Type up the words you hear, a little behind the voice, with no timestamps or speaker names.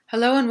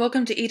Hello and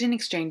welcome to Eden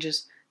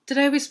Exchanges.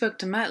 Today we spoke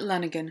to Matt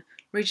Lanigan,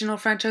 Regional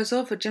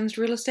Franchisor for Jim's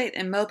Real Estate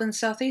in Melbourne's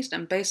southeast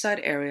and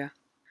Bayside area.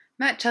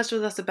 Matt chats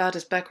with us about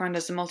his background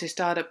as a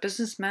multi-startup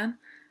businessman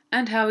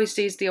and how he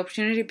sees the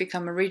opportunity to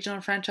become a regional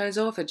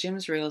franchisor for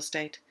Jim's Real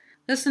Estate.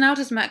 Listen out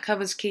as Matt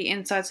covers key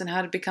insights on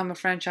how to become a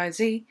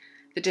franchisee,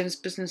 the Jim's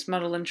business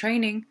model and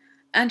training,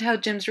 and how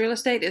Jim's Real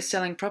Estate is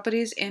selling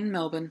properties in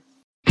Melbourne.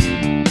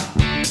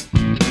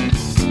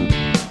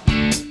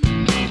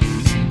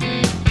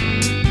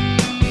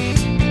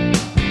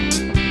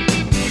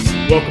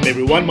 Welcome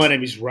everyone, my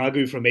name is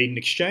Raghu from Eden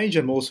Exchange.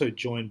 I'm also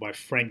joined by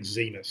Frank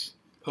Zemas.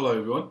 Hello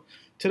everyone.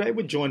 Today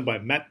we're joined by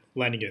Matt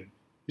Lanigan,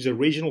 who's a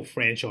regional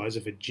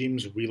franchisor for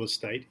Jim's Real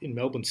Estate in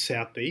Melbourne's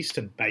southeast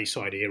and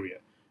Bayside area.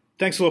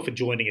 Thanks a lot for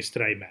joining us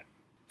today, Matt.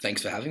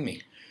 Thanks for having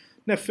me.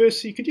 Now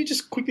firstly, could you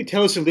just quickly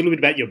tell us a little bit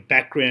about your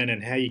background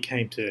and how you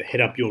came to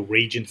head up your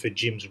region for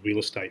Jim's Real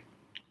Estate?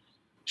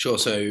 Sure,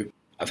 so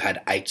I've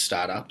had 8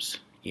 startups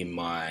in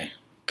my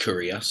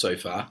career so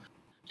far.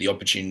 The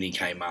opportunity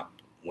came up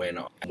when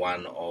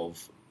one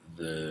of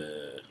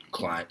the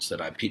clients that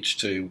I pitched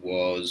to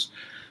was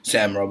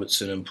Sam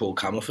Robertson and Paul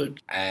Comerford,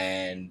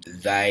 and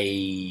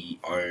they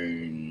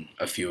own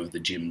a few of the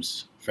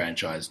Jim's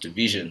franchise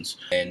divisions,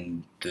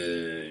 and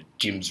the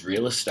Jim's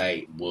Real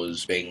Estate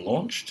was being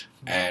launched,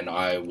 and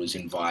I was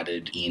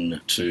invited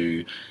in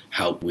to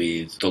help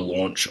with the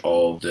launch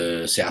of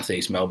the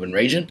Southeast Melbourne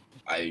region.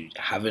 I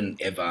haven't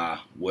ever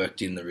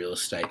worked in the real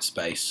estate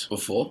space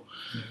before.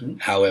 Mm-hmm.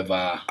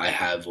 However, I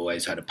have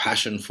always had a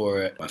passion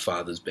for it. My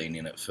father's been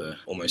in it for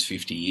almost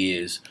 50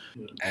 years,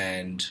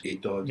 and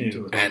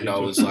I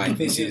was like,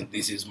 this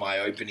is my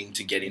opening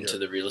to get into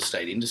the real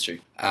estate industry.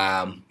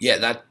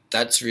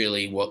 That's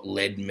really what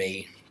led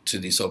me to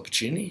this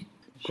opportunity.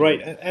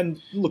 Great.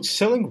 And look,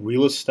 selling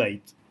real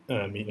estate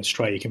in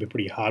Australia can be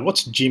pretty hard.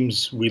 What's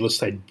Jim's Real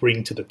Estate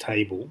bring to the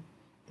table?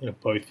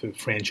 Both for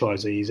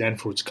franchisees and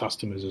for its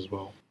customers as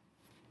well.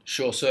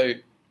 Sure. So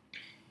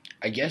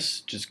I guess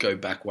just go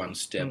back one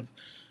step.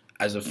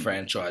 As a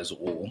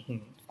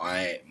franchisor,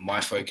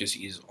 my focus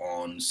is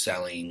on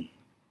selling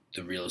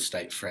the real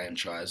estate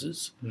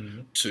franchises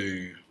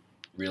to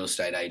real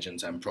estate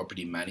agents and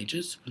property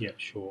managers. Yeah,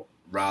 sure.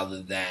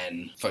 Rather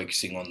than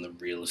focusing on the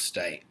real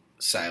estate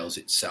sales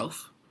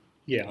itself.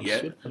 Yeah,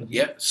 understood.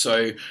 Yeah.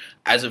 So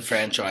as a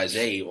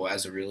franchisee or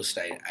as a real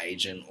estate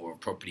agent or a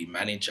property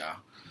manager,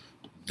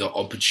 the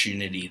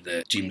opportunity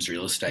that Jim's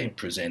Real Estate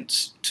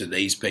presents to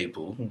these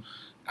people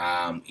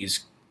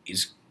is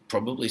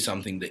probably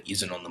something that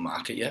isn't on the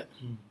market yet,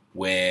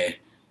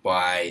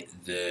 whereby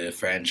the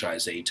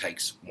franchisee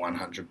takes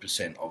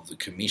 100% of the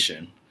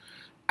commission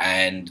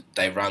and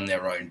they run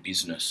their own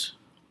business.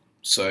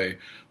 So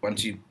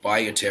once you buy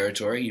your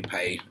territory, you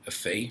pay a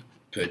fee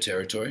per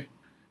territory,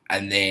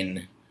 and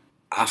then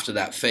after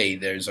that fee,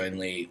 there's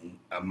only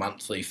a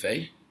monthly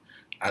fee.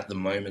 At the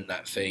moment,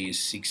 that fee is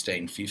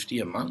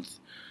 $16.50 a month.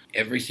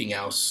 Everything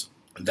else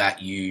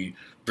that you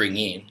bring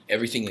in,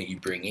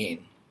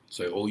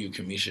 so all your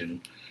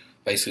commission,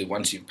 basically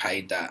once you've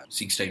paid that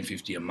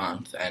 $16.50 a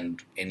month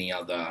and any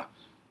other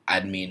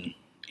admin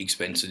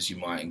expenses you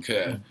might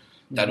incur,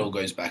 that all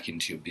goes back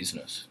into your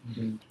business.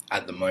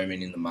 At the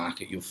moment in the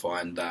market, you'll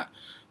find that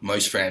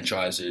most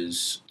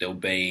franchises, there'll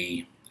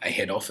be a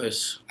head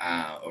office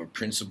or a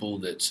principal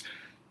that's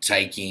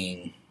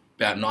taking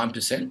about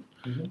 9%.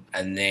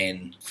 And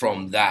then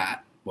from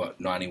that,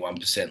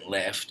 91%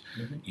 left,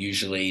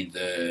 usually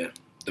the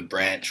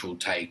branch will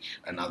take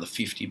another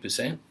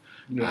 50%.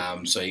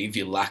 So if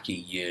you're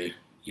lucky,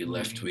 you're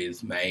left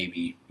with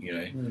maybe,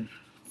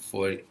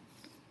 40,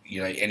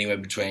 anywhere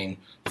between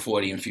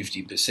 40 and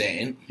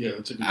 50%. Yeah,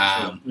 that's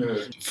a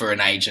good for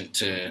an agent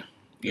to,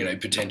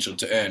 potential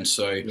to earn.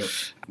 So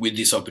with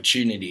this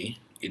opportunity,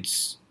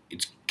 it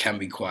can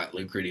be quite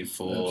lucrative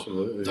for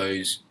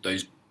those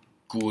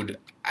good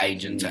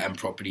agents and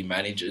property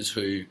managers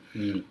who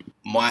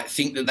might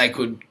think that they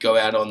could go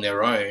out on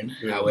their own,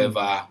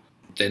 however,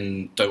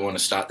 then don't want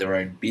to start their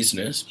own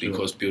business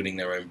because building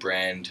their own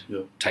brand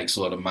takes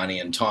a lot of money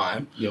and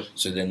time.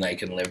 So then they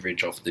can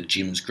leverage off the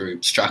Jim's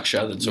Group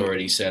structure that's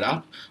already set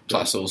up,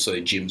 plus also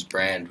Jim's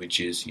brand, which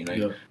is,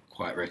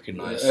 quite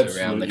recognised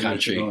around the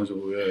country.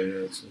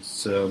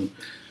 It's,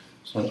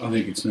 I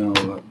think it's now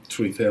like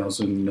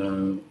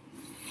 3,000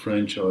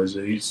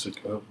 franchisees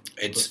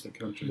across the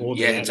country.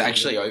 It's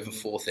actually over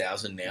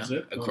 4,000 now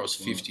across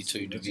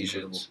 52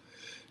 divisions.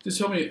 Just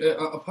tell me,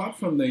 apart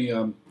from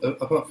the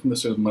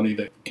sort of money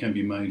that can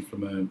be made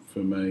from a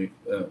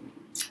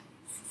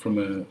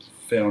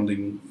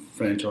founding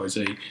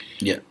franchisee,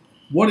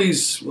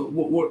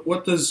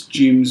 what does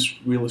Jim's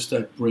Real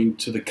Estate bring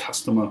to the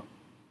customer?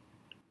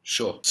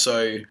 Sure.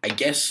 So I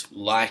guess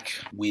like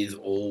with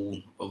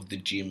all of the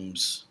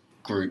Jim's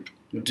Group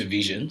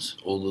divisions,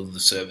 all of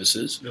the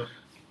services.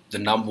 The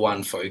number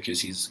one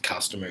focus is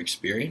customer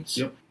experience.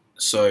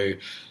 So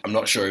I'm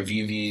not sure if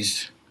you've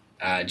used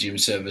Jim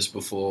service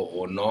before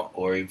or not,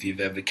 or if you've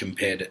ever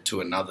compared it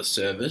to another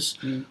service.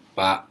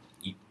 But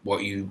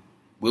what you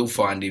will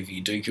find if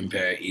you do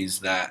compare it is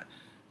that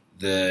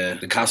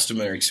the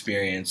customer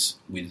experience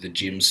with the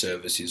gym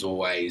service is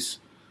always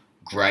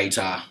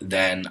greater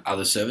than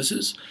other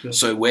services. Yep.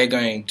 So we're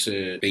going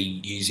to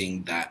be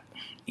using that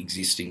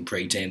existing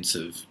pretense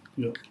of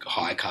Yep.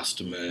 high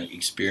customer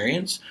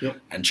experience Yep.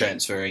 and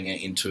transferring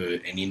it into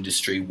an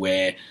industry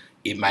where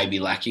it may be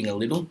lacking a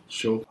little.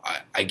 Sure.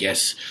 I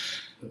guess.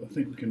 I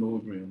think we can all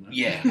agree on that.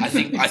 Yeah,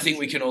 I think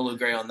we can all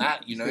agree on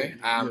that. You know,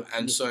 Yeah.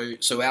 and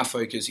so our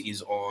focus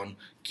is on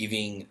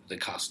giving the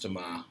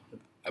customer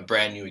a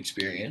brand new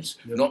experience.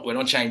 Yep. We're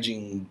not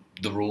changing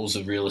the rules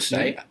of real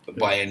estate Yep.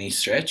 by any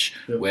stretch.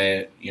 Yep.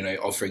 We're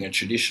offering a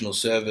traditional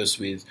service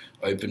with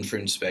open for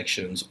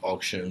inspections,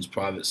 auctions,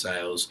 private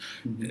sales,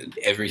 Mhm.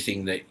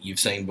 everything that you've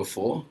seen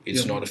before.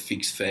 It's Yep. not a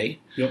fixed fee,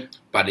 Yep.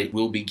 but it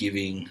will be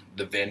giving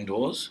the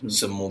vendors Mm.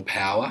 some more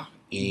power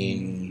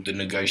in the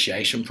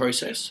negotiation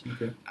process,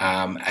 Okay.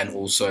 and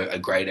also a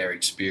greater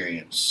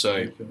experience. So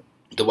Okay.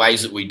 the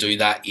ways that we do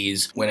that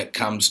is when it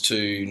comes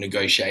to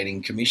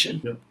negotiating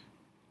commission, Yep.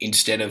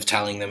 instead of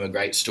telling them a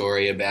great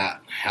story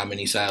about how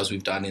many sales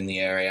we've done in the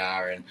area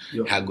and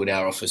Yep. how good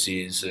our office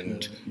is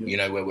and,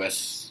 we're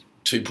worth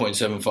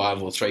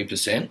 2.75 or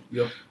 3%,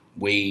 Yep.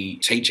 we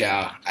teach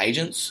our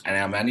agents and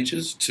our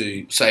managers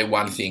to say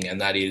one thing, and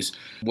that is,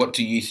 what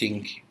do you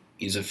think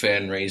is a fair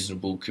and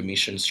reasonable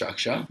commission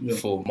structure Yep.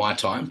 for my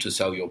time to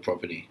sell your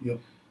property? Yep.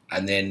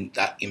 And then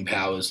that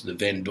empowers the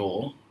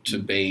vendor to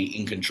be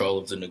in control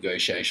of the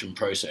negotiation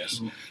process.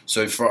 Mhm.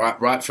 So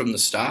right from the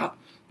start,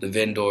 the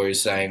vendor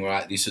is saying,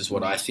 right, this is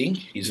what I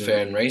think is Yeah.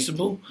 fair and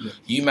reasonable. Yeah.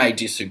 You may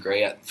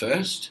disagree at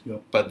first, Yeah.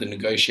 but the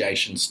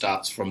negotiation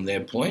starts from their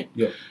point.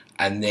 Yeah.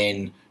 And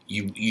then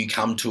you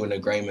come to an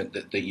agreement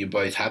that you're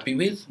both happy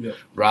with, Yeah.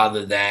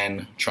 rather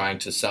than trying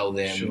to sell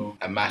them Sure.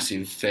 a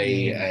massive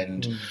fee.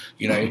 And,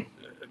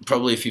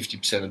 probably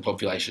 50% of the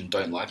population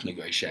don't like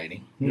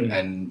negotiating Mm.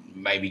 and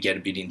maybe get a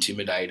bit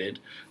intimidated.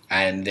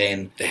 And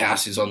then the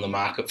house is on the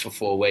market for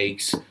 4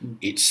 weeks,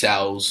 it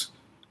sells,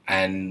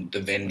 and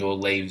the vendor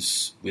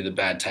leaves with a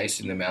bad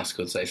taste in their mouth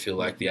because they feel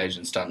like the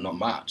agent's done not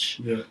much.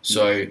 Yeah.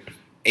 So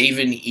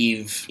even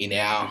if in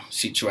our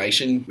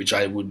situation, which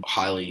I would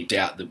highly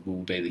doubt that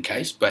will be the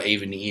case, but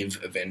even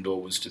if a vendor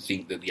was to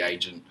think that the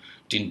agent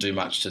didn't do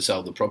much to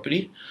sell the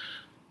property,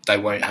 they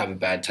won't have a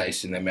bad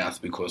taste in their mouth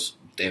because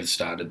they've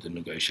started the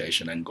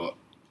negotiation and got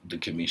the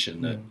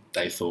commission that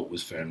they thought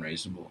was fair and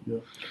reasonable. Yeah.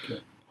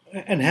 Okay.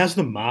 And how's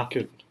the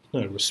market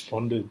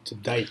responded to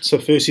date? So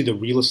firstly, the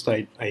real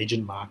estate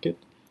agent market,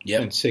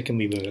 Yep. and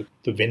secondly,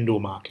 the vendor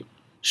market.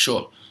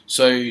 Sure.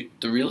 So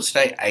the real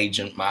estate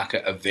agent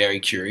market are very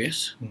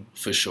curious,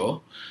 for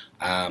sure.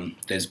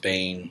 There's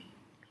been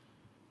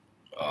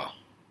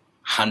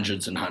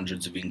hundreds and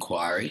hundreds of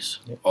inquiries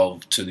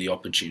to the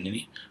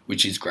opportunity,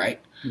 which is great.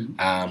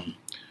 Mhm.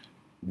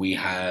 We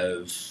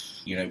have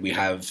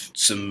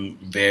some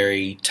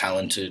very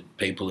talented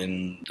people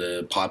in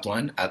the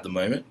pipeline at the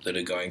moment that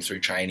are going through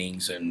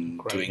trainings and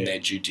Great, doing yeah. their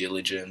due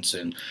diligence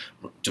and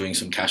doing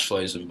some cash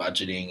flows and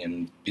budgeting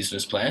and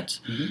business plans.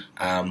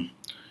 Mhm.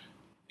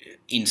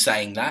 In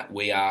saying that,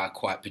 we are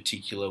quite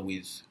particular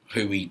with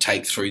who we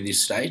take through this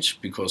stage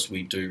because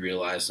we do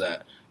realise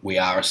that we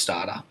are a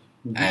startup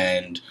Mhm.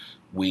 and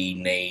we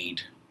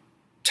need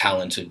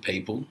talented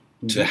people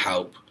to Mhm.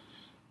 help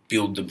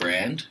build the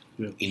brand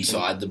Yeah.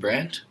 inside the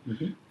brand,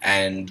 Mhm.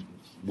 and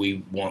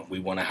we want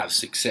to have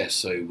success.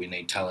 So we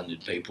need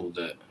talented people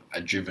that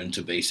are driven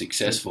to be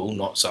successful,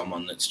 not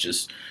someone that's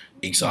just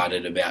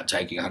excited about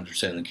taking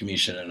 100% of the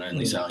commission and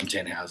only selling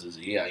 10 houses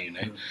a year.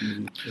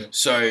 Mhm. Yeah.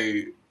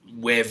 So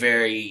we're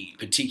very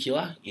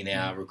particular in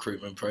our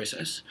recruitment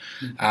process,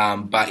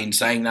 but in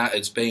saying that,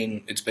 it's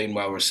been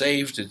well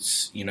received.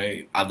 It's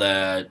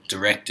other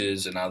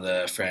directors and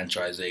other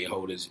franchisee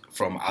holders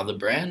from other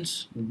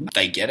brands, Mhm.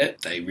 they get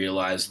it. They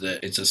realise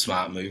that it's a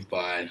smart move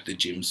by the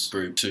gyms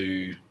group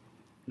to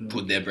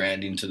put their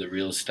brand into the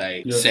real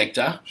estate Yeah.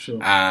 sector. Sure.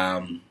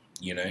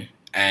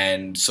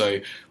 And so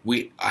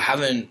I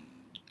haven't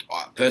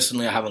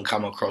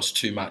come across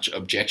too much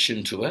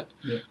objection to it.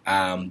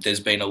 Yeah. There's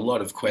been a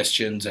lot of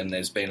questions and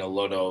there's been a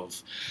lot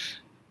of,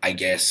 I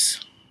guess,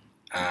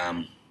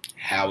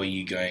 how are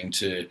you going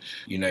to,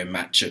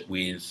 match it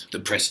with the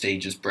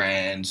prestigious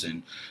brands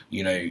and,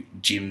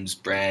 Jim's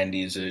brand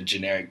is a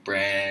generic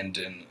brand.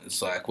 And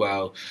it's like,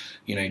 well,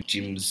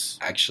 Jim's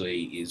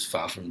actually is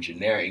far from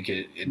generic.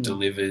 It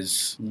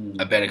delivers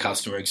a better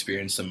customer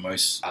experience than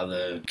most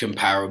other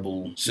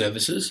comparable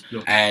services.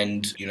 Yeah.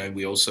 And,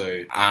 we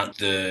also aren't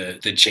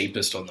the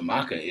cheapest on the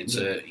market. It's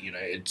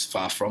it's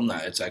far from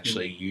that. It's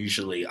actually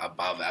usually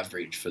above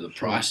average for the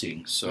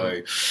pricing.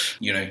 So,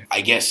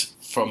 I guess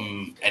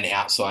from an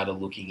outsider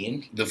looking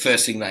in, the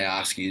first thing they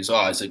ask is,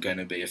 is it going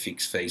to be a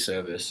fixed fee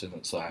service? And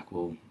it's like,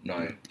 well,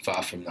 no,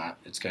 far from that.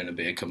 It's going to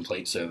be a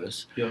complete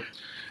service. Yeah.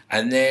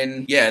 And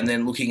then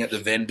looking at the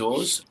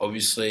vendors,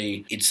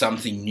 obviously it's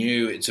something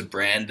new. It's a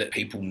brand that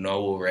people know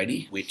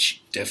already,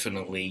 which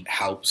definitely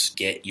helps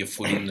get your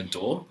foot in the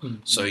door.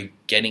 So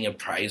getting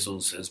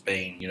appraisals has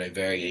been,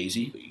 very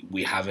easy.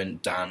 We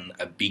haven't done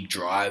a big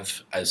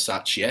drive as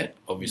such yet.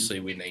 Obviously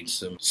we need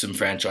some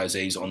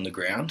franchisees on the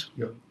ground.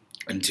 Yeah.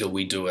 until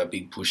we do a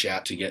big push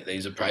out to get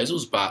these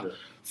appraisals. But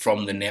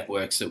from the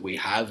networks that we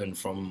have and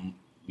from,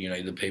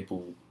 the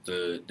people,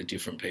 the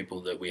different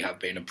people that we have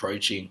been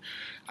approaching,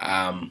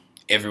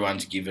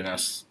 everyone's given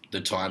us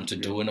the time to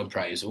do an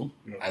appraisal.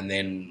 And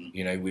then,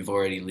 we've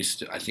already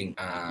listed, I think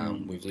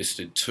we've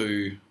listed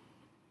 2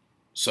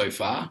 so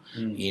far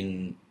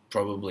in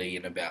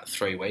about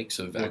 3 weeks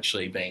of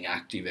actually being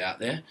active out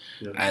there.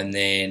 And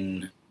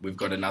then we've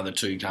got another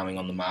 2 coming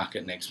on the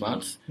market next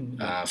month,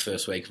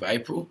 first week of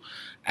April.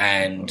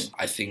 And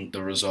I think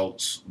the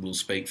results will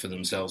speak for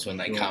themselves when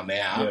they come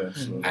out.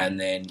 And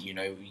then,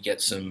 we get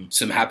some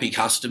happy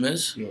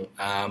customers.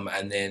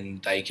 And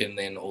then they can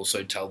then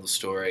also tell the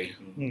story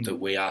that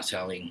we are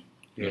telling,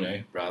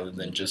 rather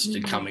than just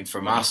it coming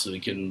from us. So we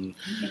can...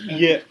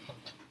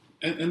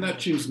 And that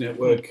Jim's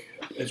network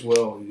as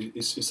well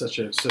is such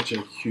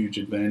a huge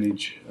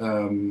advantage.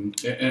 And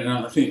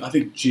I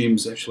think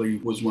Jim's actually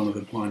was one of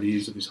the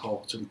pioneers of this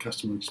whole sort of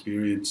customer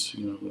experience.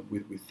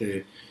 With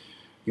their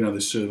the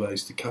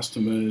surveys to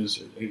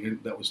customers.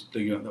 That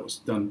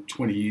was done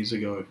 20 years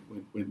ago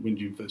when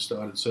Jim first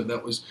started. So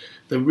that was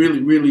a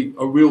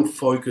real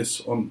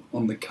focus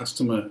on the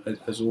customer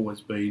has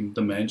always been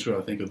the mantra,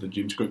 I think, of the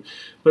Jim's Group.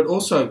 But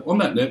also on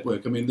that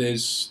network, I mean,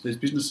 there's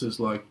businesses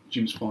like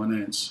Jim's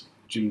Finance,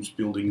 Jim's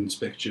Building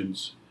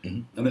Inspections,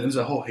 and there's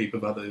a whole heap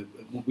of other,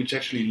 which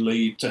actually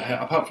lead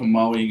to, apart from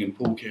mowing and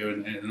pool care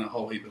and a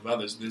whole heap of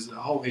others, there's a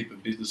whole heap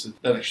of businesses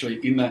that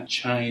actually in that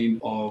chain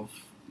of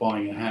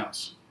buying a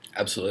house.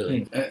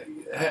 Absolutely.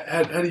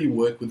 How do you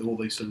work with all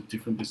these sort of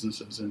different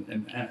businesses,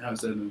 and how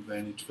is that an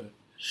advantage for?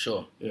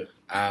 Sure.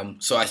 Yeah.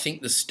 So I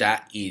think the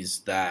stat is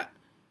that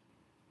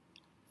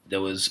there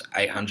was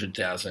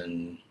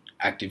 800,000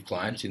 active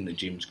clients in the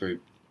Jim's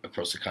Group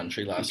across the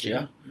country last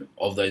year.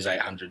 Of those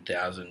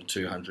 800,000,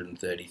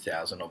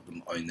 230,000 of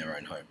them own their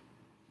own home.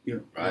 Yeah.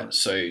 Right.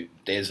 So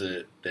there's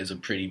a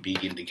pretty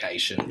big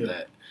indication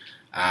that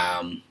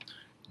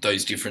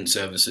those different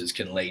services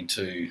can lead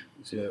to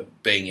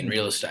being in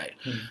real estate.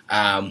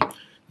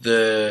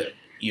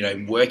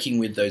 Working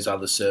with those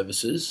other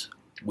services,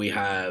 we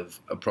have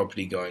a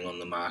property going on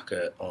the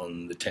market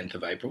on the 10th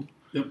of April.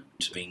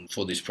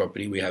 For this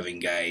property, we have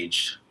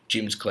engaged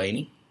Jim's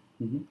Cleaning,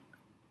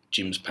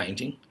 Jim's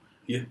Painting,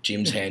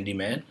 Jim's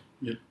Handyman,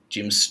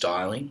 Jim's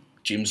Styling,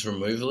 Jim's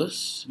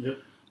Removalist,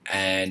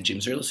 and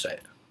Jim's Real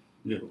Estate.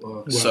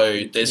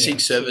 So there's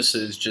 6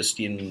 services just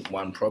in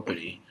one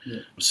property.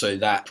 So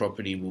that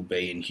property will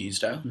be in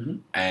Hughesdale,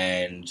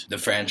 and the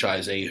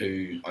franchisee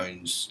who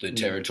owns the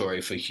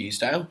territory for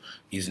Hughesdale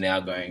is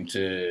now going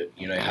to,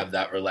 have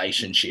that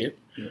relationship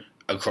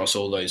across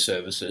all those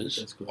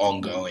services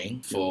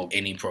ongoing for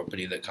any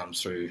property that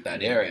comes through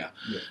that area.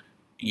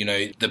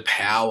 The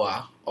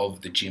power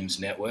of the Jim's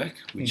network,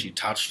 which you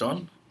touched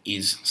on,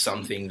 is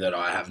something that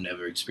I have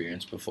never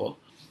experienced before.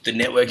 The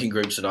networking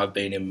groups that I've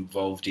been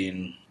involved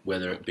in,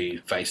 whether it be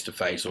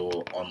face-to-face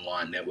or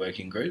online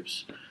networking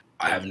groups,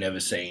 I have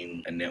never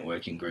seen a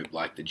networking group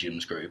like the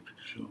Jim's Group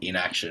in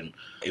action.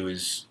 It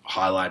was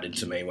highlighted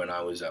to me when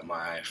I was at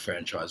my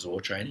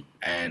franchisor training,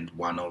 and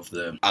one of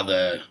the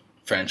other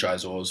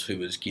franchisors who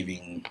was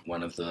giving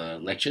one of the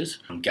lectures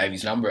gave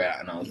his number out,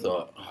 and I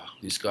thought,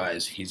 this guy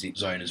is his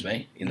zone as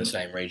me, in the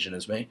same region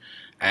as me.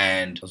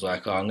 And I was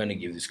like, I'm going to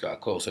give this guy a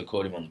call. So I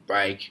called him on the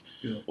break,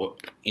 or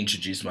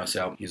introduced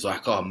myself. He's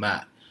like,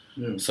 Matt,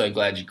 so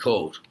glad you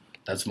called.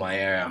 That's my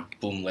area.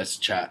 Boom, let's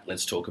chat.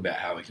 Let's talk about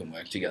how we can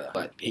work together.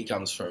 But he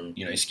comes from,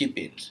 skip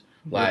bins.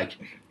 Like,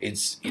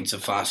 it's a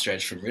far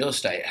stretch from real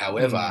estate.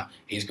 However,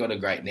 he's got a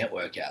great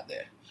network out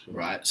there.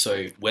 Right,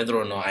 so whether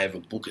or not I ever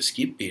book a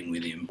skip bin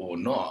with him or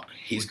not,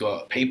 he's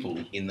got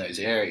people in those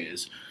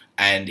areas,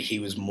 and he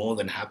was more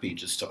than happy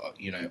just to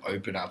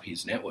open up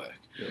his network.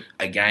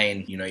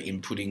 Again,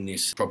 in putting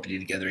this property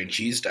together in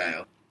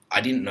Hughesdale, I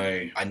didn't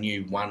know. I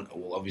knew one.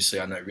 Well, obviously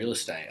I know real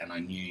estate and I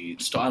knew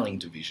styling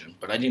division,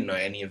 but I didn't know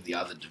any of the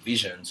other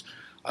divisions.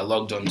 I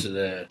logged onto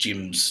the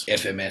Jim's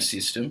FMS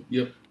system.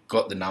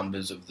 Got the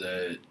numbers of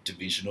the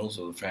divisionals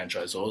or the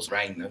franchisors,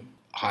 rang them.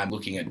 I'm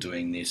looking at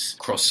doing this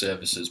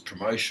cross-services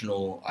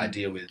promotional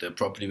idea with the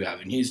property we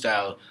have in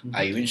Hughesdale.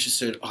 Are you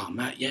interested? Oh,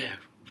 Matt, yeah,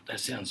 that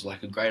sounds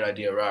like a great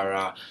idea. Rah,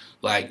 rah.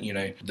 Like,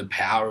 the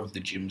power of the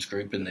Jim's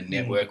Group and the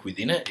network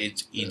within it,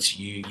 it's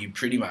you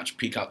pretty much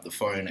pick up the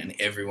phone and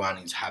everyone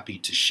is happy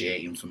to share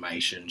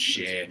information,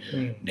 share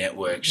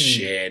networks,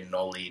 share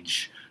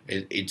knowledge.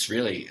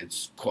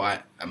 It's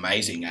quite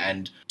amazing,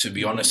 and to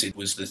be honest, it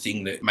was the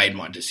thing that made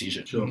my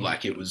decision.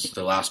 Like, it was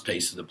the last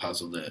piece of the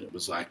puzzle that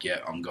was like,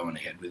 I'm going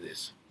ahead with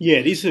this. Yeah,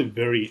 it is a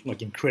very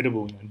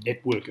incredible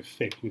network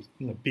effect with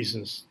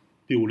business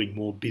building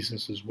more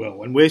business as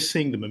well, and we're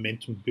seeing the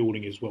momentum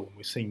building as well. And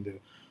we're seeing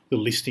the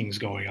listings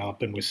going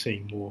up, and we're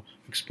seeing more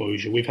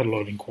exposure. We've had a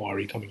lot of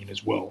inquiry coming in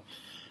as well.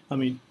 I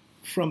mean,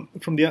 from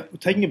the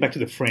taking it back to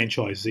the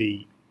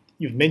franchisee,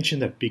 you've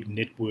mentioned that big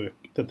network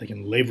that they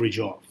can leverage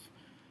off.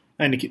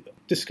 And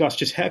discuss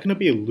just how can it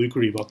be a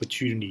lucrative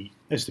opportunity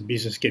as the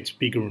business gets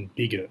bigger and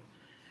bigger?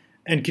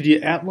 And could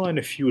you outline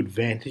a few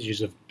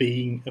advantages of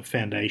being a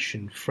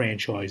foundation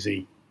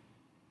franchisee?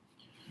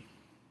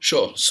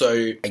 Sure.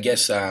 So I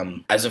guess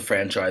as a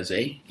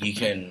franchisee, you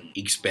can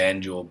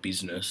expand your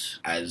business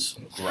as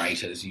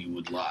great as you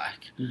would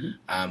like.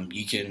 Mm-hmm.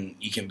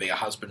 You can be a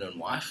husband and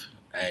wife,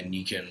 and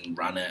you can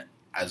run it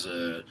as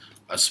a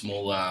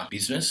smaller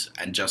business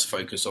and just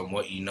focus on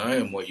what you know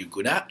and what you're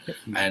good at,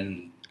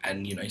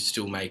 and you know,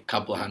 still make a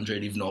couple of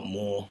hundred, if not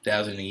more,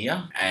 thousand a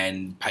year,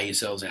 and pay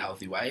yourselves a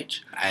healthy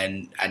wage,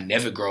 and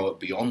never grow it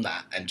beyond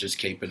that, and just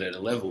keep it at a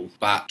level.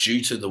 But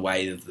due to the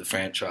way that the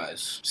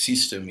franchise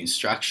system is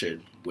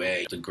structured,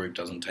 where the group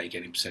doesn't take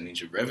any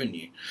percentage of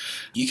revenue,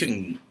 you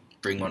can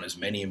bring on as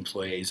many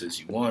employees as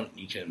you want.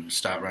 You can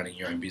start running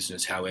your own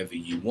business however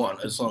you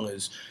want, as long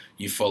as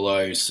you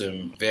follow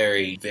some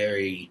very,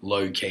 very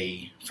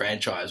low-key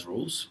franchise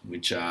rules,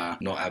 which are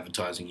not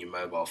advertising your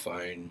mobile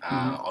phone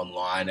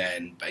online,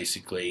 and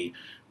basically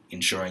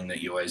ensuring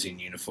that you're always in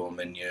uniform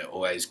and you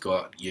always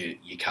got your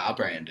car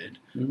branded.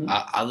 Mm-hmm.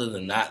 Other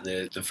than that,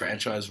 the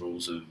franchise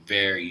rules are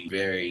very,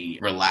 very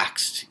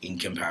relaxed in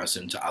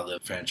comparison to other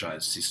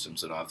franchise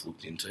systems that I've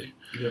looked into.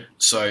 Yep.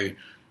 So,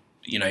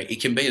 you know, it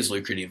can be as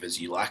lucrative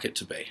as you like it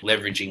to be.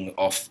 Leveraging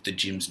off the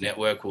gym's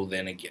network, well,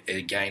 then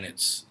again,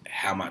 it's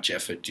how much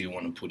effort do you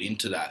want to put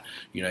into that?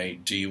 You know,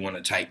 do you want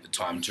to take the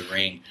time to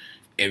ring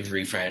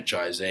every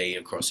franchisee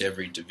across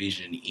every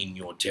division in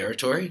your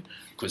territory?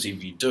 Because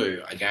if you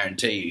do, I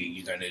guarantee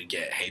you're going to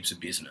get heaps of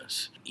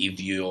business. If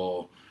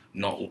you're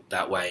not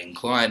that way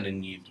inclined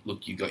and you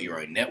got your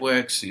own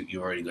networks,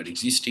 you already got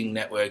existing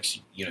networks,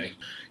 you know,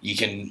 you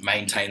can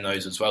maintain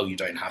those as well. You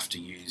don't have to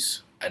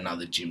use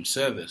another gym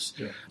service.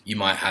 Yeah. You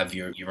might have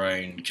your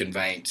own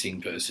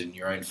conveyancing person,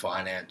 your own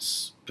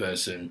finance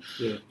person,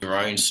 your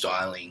own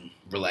styling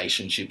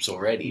relationships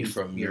already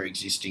from your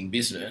existing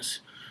business.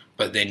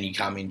 But then you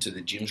come into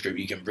the gyms group,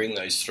 you can bring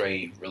those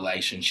 3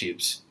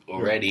 relationships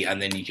already, and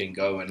then you can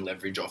go and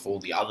leverage off all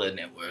the other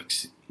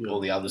networks, all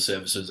the other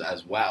services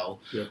as well.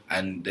 Yeah.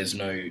 And there's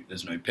no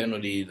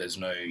penalty.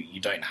 You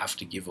don't have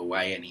to give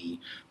away any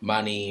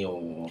money,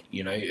 or,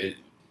 you know,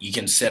 you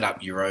can set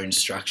up your own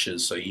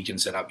structures. So you can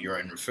set up your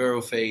own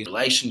referral fees,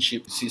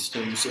 relationship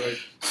systems.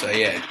 So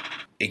yeah,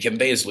 it can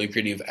be as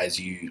lucrative as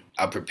you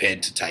are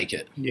prepared to take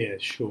it. Yeah,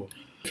 sure.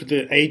 For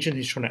the agent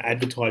who's trying to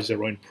advertise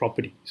their own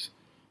properties,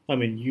 I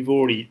mean, you've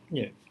already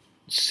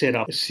set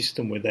up a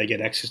system where they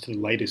get access to the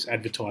latest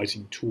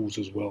advertising tools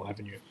as well,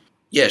 haven't you?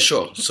 Yeah,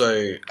 sure.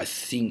 So I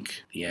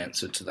think the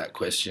answer to that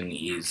question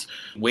is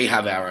we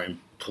have our own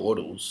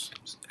portals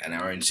and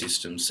our own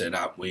systems set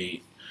up.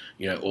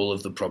 All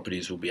of the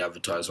properties will be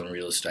advertised on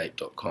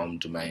realestate.com,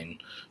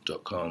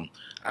 domain.com.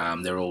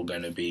 They're all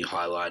going to be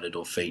highlighted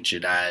or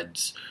featured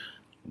ads.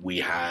 We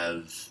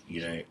have,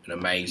 an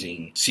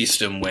amazing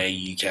system where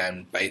you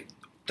can,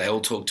 they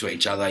all talk to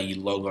each other. You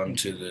log on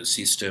to the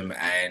system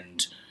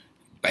and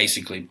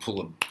basically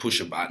push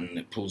a button.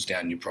 It pulls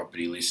down your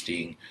property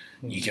listing.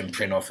 You can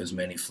print off as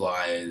many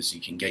flyers. You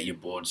can get your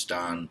boards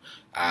done.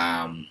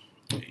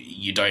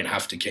 You don't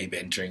have to keep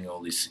entering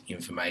all this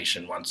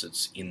information once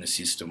it's in the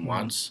system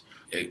once.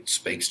 It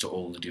speaks to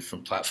all the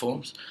different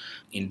platforms.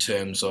 In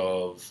terms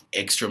of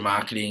extra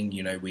marketing,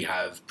 we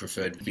have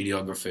preferred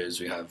videographers,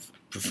 we have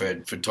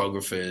preferred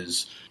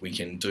photographers. We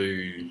can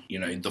do,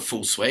 the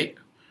full suite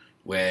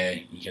where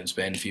you can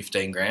spend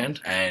 $15,000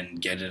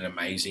 and get an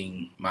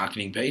amazing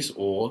marketing piece,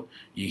 or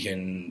you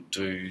can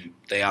do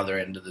the other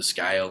end of the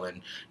scale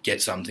and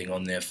get something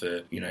on there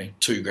for,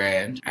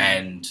 $2,000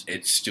 and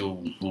it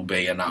still will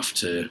be enough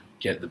to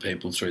get the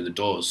people through the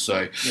doors.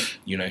 So,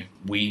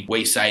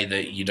 we say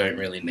that you don't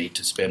really need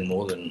to spend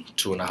more than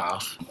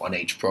 $2.5 on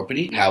each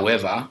property.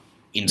 However,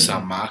 in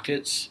some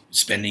markets,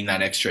 spending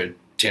that extra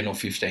 10 or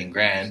 15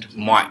 grand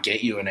might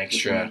get you an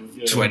extra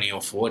 20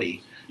 or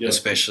 40. Yeah.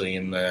 Especially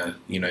in the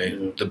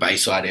the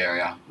Bayside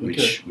area,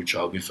 which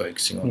I'll be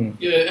focusing on.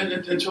 Yeah,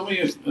 and tell me,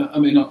 I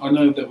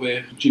know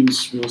that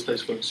Jim's Real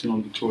Estate's focusing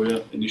on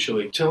Victoria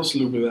initially. Tell us a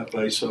little bit about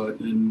Bayside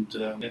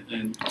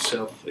and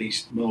South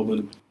East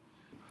Melbourne.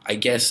 I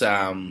guess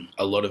a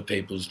lot of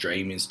people's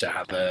dream is to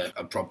have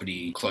a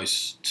property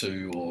close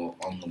to or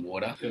on the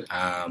water.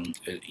 Yeah.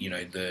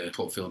 The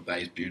Port Phillip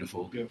Bay is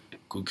beautiful. Yeah.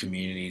 Good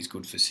communities,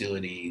 good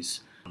facilities.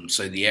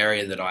 So the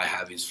area that I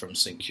have is from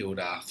St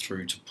Kilda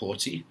through to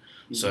Portsea.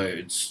 So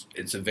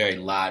it's a very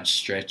large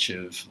stretch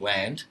of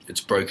land. It's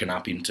broken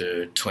up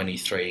into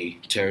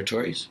 23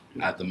 territories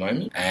at the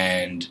moment,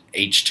 and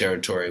each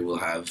territory will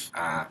have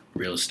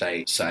real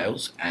estate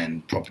sales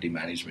and property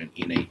management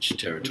in each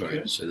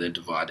territory. Okay. So they're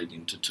divided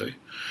into 2.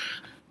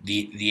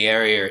 The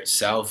area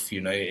itself,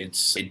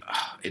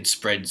 it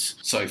spreads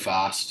so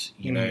fast.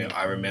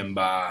 I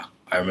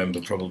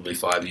remember probably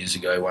 5 years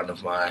ago, one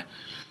of my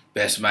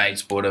best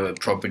mates bought a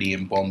property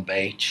in Bomb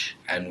Beach,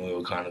 and we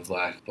were kind of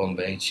like, Bomb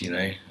Beach,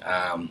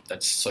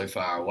 that's so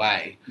far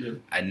away. Yeah.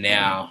 And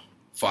now,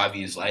 5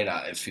 years later,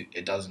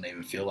 it doesn't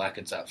even feel like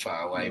it's that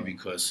far away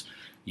because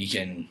you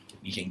can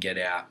get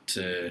out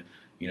to,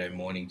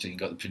 Mornington, you've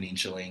got the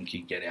Peninsula Link,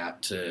 you get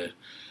out to,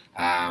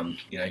 down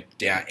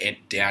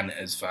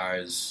as far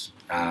as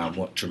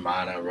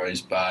Dramana,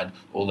 Rosebud,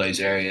 all those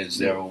areas,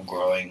 they're all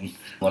growing.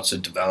 Lots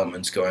of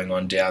developments going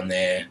on down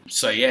there.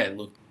 So yeah,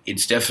 look,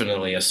 it's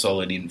definitely a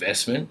solid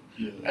investment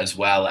as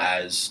well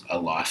as a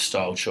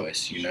lifestyle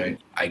choice, you know.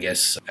 I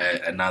guess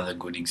another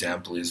good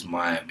example is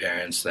my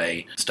parents.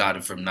 They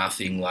started from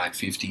nothing like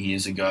 50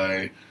 years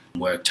ago,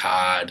 worked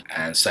hard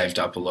and saved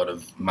up a lot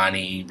of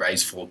money,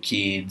 raised 4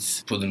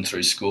 kids, put them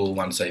through school.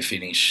 Once they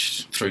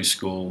finished through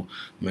school,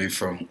 moved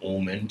from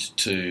Ormond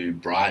to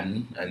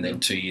Brighton, and then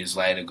 2 years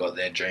later got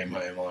their dream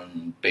home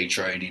on Beach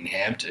Road in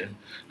Hampton,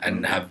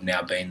 and have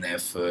now been there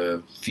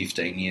for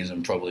 15 years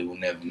and probably will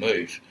never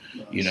move.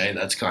 Nice. You know,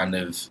 that's kind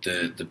of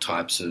the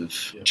types of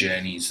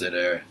journeys that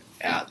are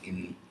out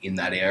in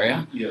that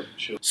area. Yeah,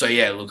 sure. So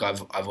yeah, look, I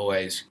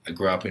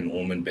grew up in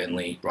Ormond,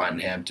 Bentley, Brighton,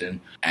 Hampton,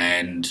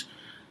 and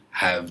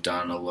have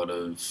done a lot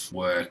of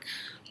work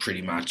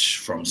pretty much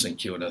from St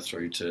Kilda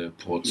through to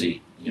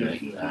Portsea, you know,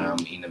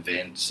 in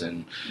events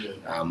and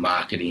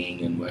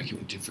marketing and working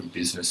with different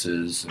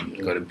businesses,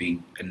 and got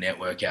a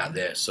network out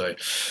there. So,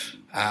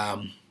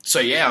 I'm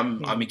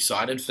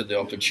excited for the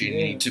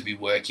opportunity to be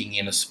working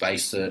in a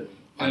space that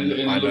I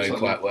know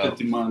quite well.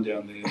 The demand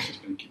down there is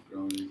just going to keep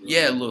growing.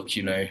 Yeah, look,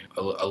 you know,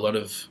 a lot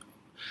of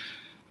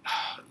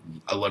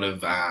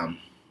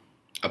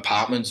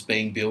apartments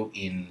being built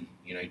in,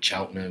 you know,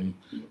 Cheltenham,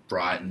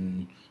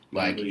 Brighton,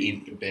 like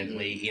in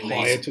Bentley,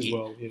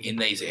 in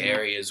these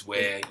areas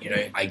where, you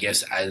know, I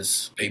guess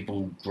as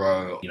people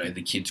grow, you know,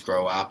 the kids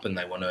grow up and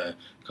they want to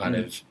kind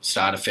of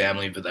start a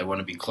family, but they want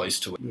to be close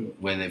to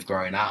where they've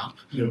grown up,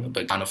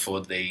 but can't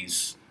afford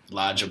these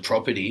larger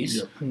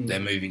properties. They're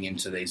moving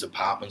into these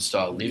apartment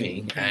style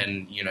living,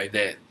 and, you know,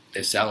 they're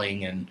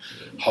selling and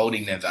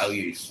holding their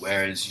value,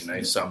 whereas, you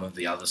know, some of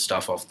the other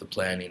stuff off the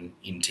plan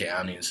in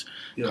town is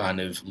kind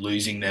of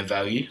losing their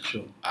value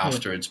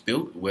after it's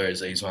built,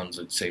 whereas these ones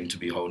that seem to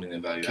be holding their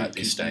value at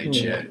this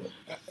stage.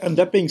 And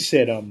that being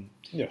said,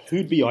 you know,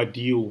 who'd be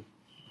ideal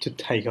to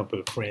take up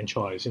a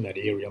franchise in that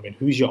area? I mean,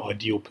 who's your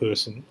ideal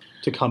person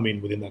to come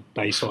in within that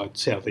Bayside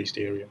Southeast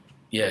area?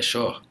 Yeah,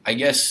 sure. I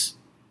guess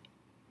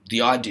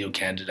the ideal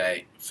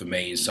candidate for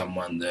me is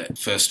someone that,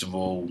 first of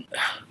all,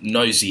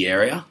 knows the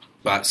area,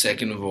 but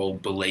second of all,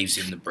 believes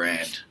in the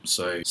brand.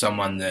 So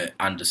someone that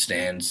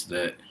understands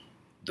the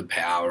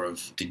power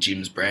of the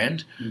Jim's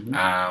brand,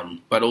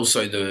 but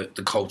also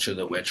the culture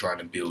that we're trying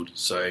to build.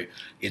 So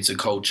it's a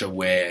culture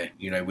where,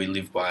 you know, we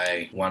live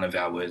by, one of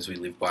our words we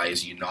live by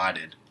is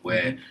united,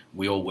 where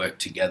we all work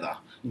together.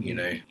 You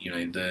know,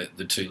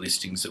 the 2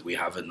 listings that we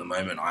have at the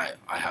moment, I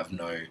have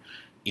no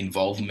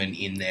involvement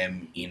in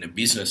them in a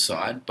business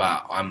side,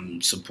 but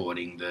I'm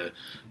supporting the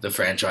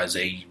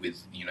franchisee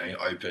with, you know,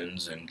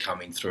 opens and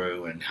coming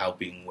through and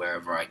helping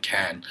wherever I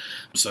can.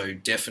 So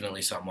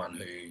definitely someone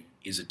who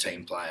is a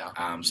team player,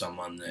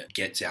 someone that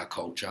gets our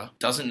culture.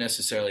 Doesn't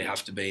necessarily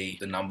have to be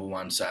the number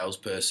one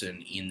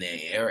salesperson in their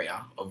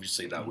area.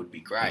 Obviously that would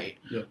be great,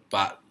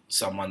 but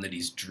someone that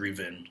is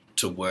driven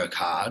to work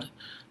hard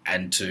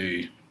and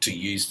to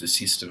use the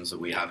systems that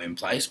we have in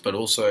place, but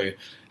also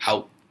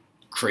help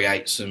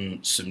create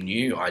some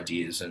new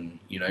ideas and,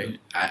 you know,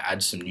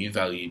 add some new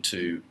value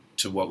to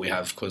what we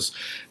have, because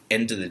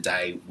end of the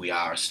day we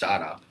are a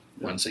startup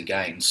once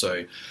again.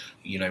 So,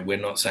 you know, we're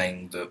not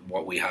saying that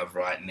what we have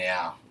right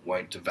now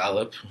won't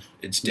develop.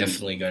 It's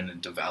definitely going to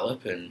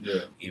develop, and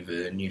if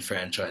a new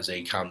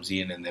franchisee comes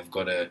in and they've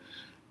got a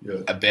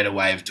better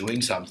way of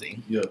doing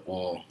something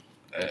or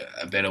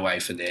a better way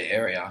for their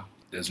area,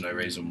 there's no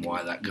reason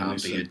why that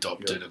can't be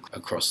adopted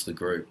across the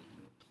group.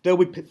 There'll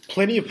be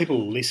plenty of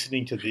people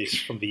listening to this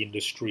from the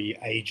industry,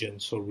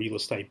 agents or real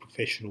estate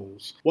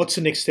professionals. What's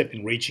the next step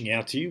in reaching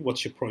out to you?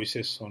 What's your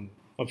process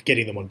of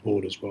getting them on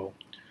board as well?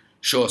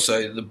 Sure.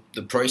 So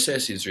the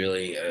process is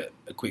really a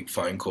quick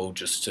phone call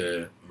just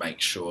to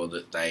make sure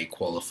that they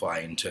qualify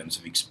in terms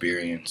of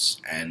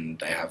experience and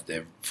they have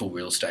their full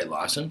real estate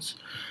license.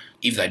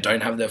 If they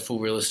don't have their full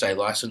real estate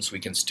license, we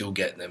can still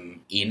get them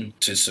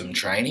into some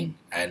training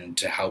and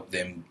to help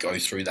them go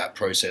through that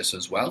process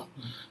as well.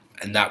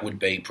 And that would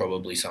be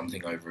probably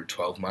something over a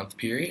 12-month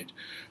period.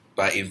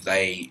 But if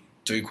they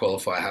do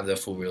qualify, have their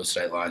full real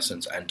estate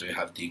license and do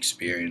have the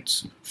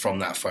experience from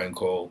that phone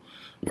call,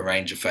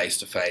 arrange a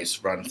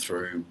face-to-face, run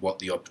through what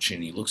the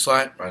opportunity looks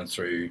like, run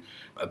through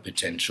a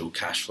potential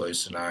cash flow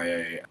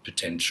scenario,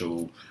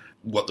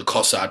 what the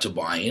costs are to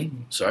buy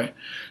in,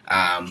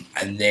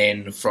 and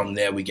then from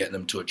there we get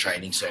them to a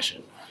training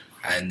session.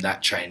 And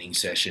that training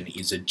session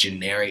is a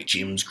generic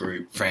Jim's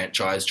Group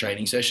franchise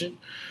training session.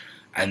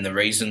 And the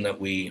reason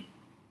that we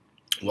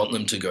want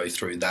them to go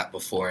through that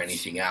before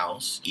anything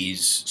else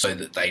is so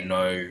that they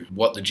know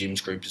what the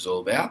Jim's Group is all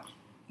about,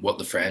 what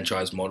the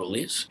franchise model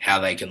is, how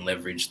they can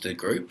leverage the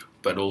group,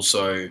 but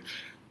also at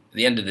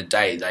the end of the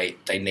day,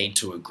 they need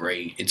to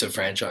agree. It's a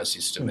franchise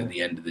system at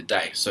the end of the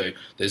day. So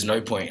there's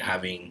no point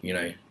having,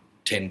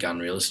 10 gun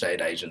real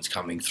estate agents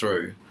coming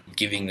through,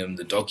 giving them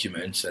the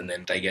documents, and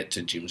then they get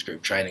to Jim's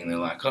Group training. They're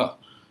like,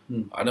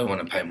 I don't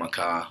want to pay my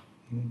car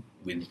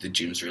with the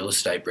Jim's Real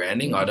Estate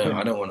branding. I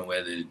don't want to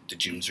wear the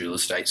Jim's Real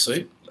Estate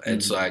suit.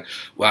 It's like,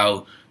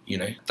 well,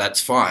 that's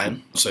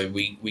fine. So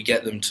we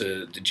get them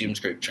to the Jim's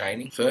Group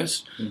training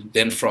first.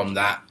 Then from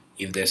that,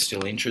 If they're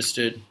still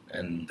interested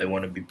and they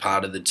want to be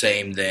part of the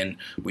team, then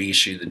we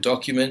issue the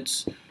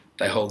documents.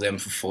 They hold them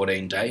for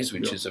 14 days,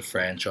 which is a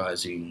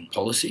franchising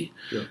policy.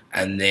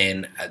 And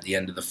then at the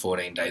end of the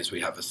 14 days,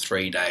 we have a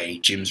 3-day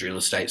Jim's Real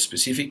Estate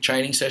specific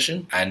training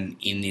session. And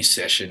in this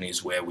session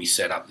is where we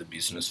set up the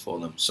business for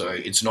them. So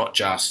it's not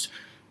just,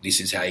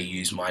 this is how you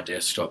use My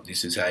Desktop,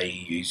 this is how you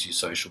use your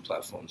social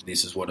platforms,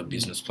 this is what a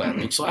business plan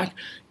looks like.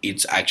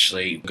 It's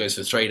actually, it goes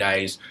for 3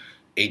 days.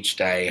 Each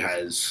day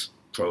has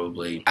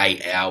probably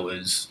 8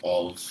 hours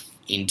of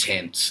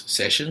intense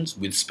sessions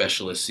with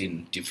specialists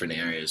in different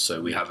areas.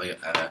 So we have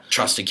a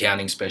trust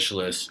accounting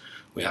specialist,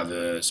 we have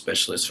a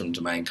specialist from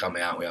Domain Come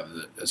Out, we have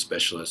a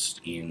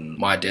specialist in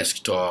My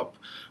Desktop,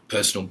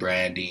 personal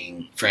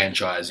branding,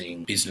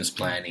 franchising, business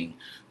planning.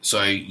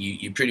 So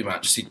you pretty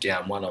much sit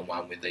down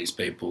one-on-one with these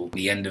people. At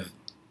the end of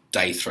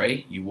day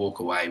 3, you walk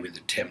away with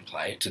a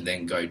template to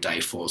then go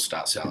day 4,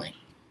 start selling.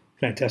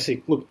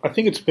 Fantastic. Look, I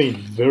think it's been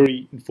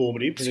very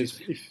informative. And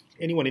if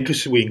anyone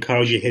interested, we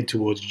encourage you to head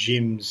towards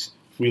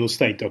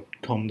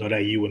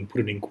jimsrealestate.com.au and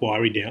put an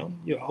inquiry down.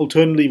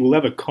 Alternatively, we'll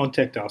have a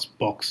contact us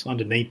box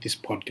underneath this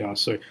podcast.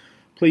 So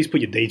please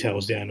put your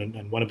details down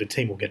and one of the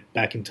team will get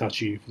back in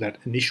touch with you for that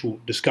initial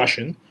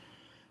discussion.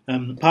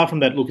 Apart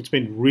from that, look, it's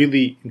been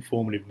really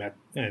informative, Matt,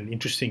 and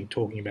interesting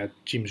talking about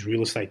Jim's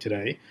Real Estate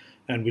today.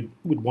 And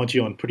we'd want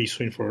you on pretty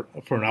soon for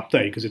an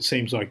update, because it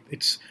seems like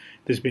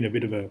there's been a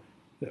bit of a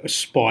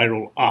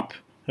spiral up,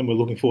 and we're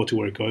looking forward to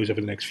where it goes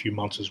over the next few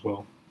months as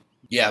well.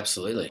 Yeah,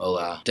 absolutely.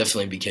 I'll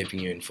definitely be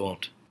keeping you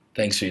informed.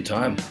 Thanks for your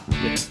time.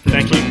 Yeah.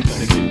 Thank you.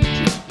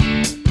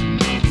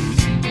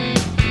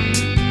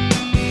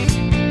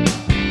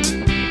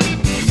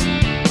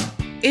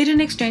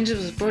 Eden Exchanges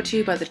was brought to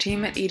you by the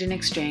team at Eden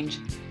Exchange.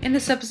 In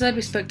this episode,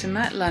 we spoke to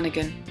Matt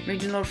Lanigan,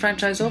 Regional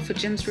Franchisor for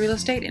Jim's Real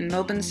Estate in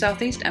Melbourne's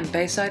Southeast and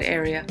Bayside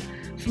area.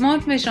 For more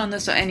information on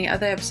this or any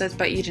other episodes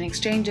by Eden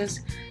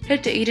Exchanges,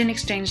 head to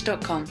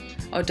edenexchange.com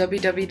or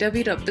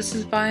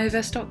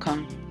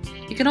www.businessbioinvest.com.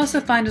 You can also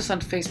find us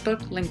on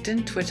Facebook,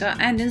 LinkedIn, Twitter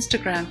and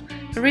Instagram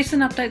for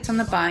recent updates on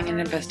the buying and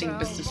investing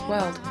business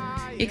world.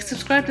 You can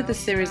subscribe to this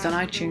series on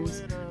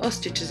iTunes or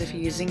Stitcher if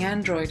you're using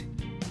Android.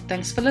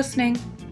 Thanks for listening.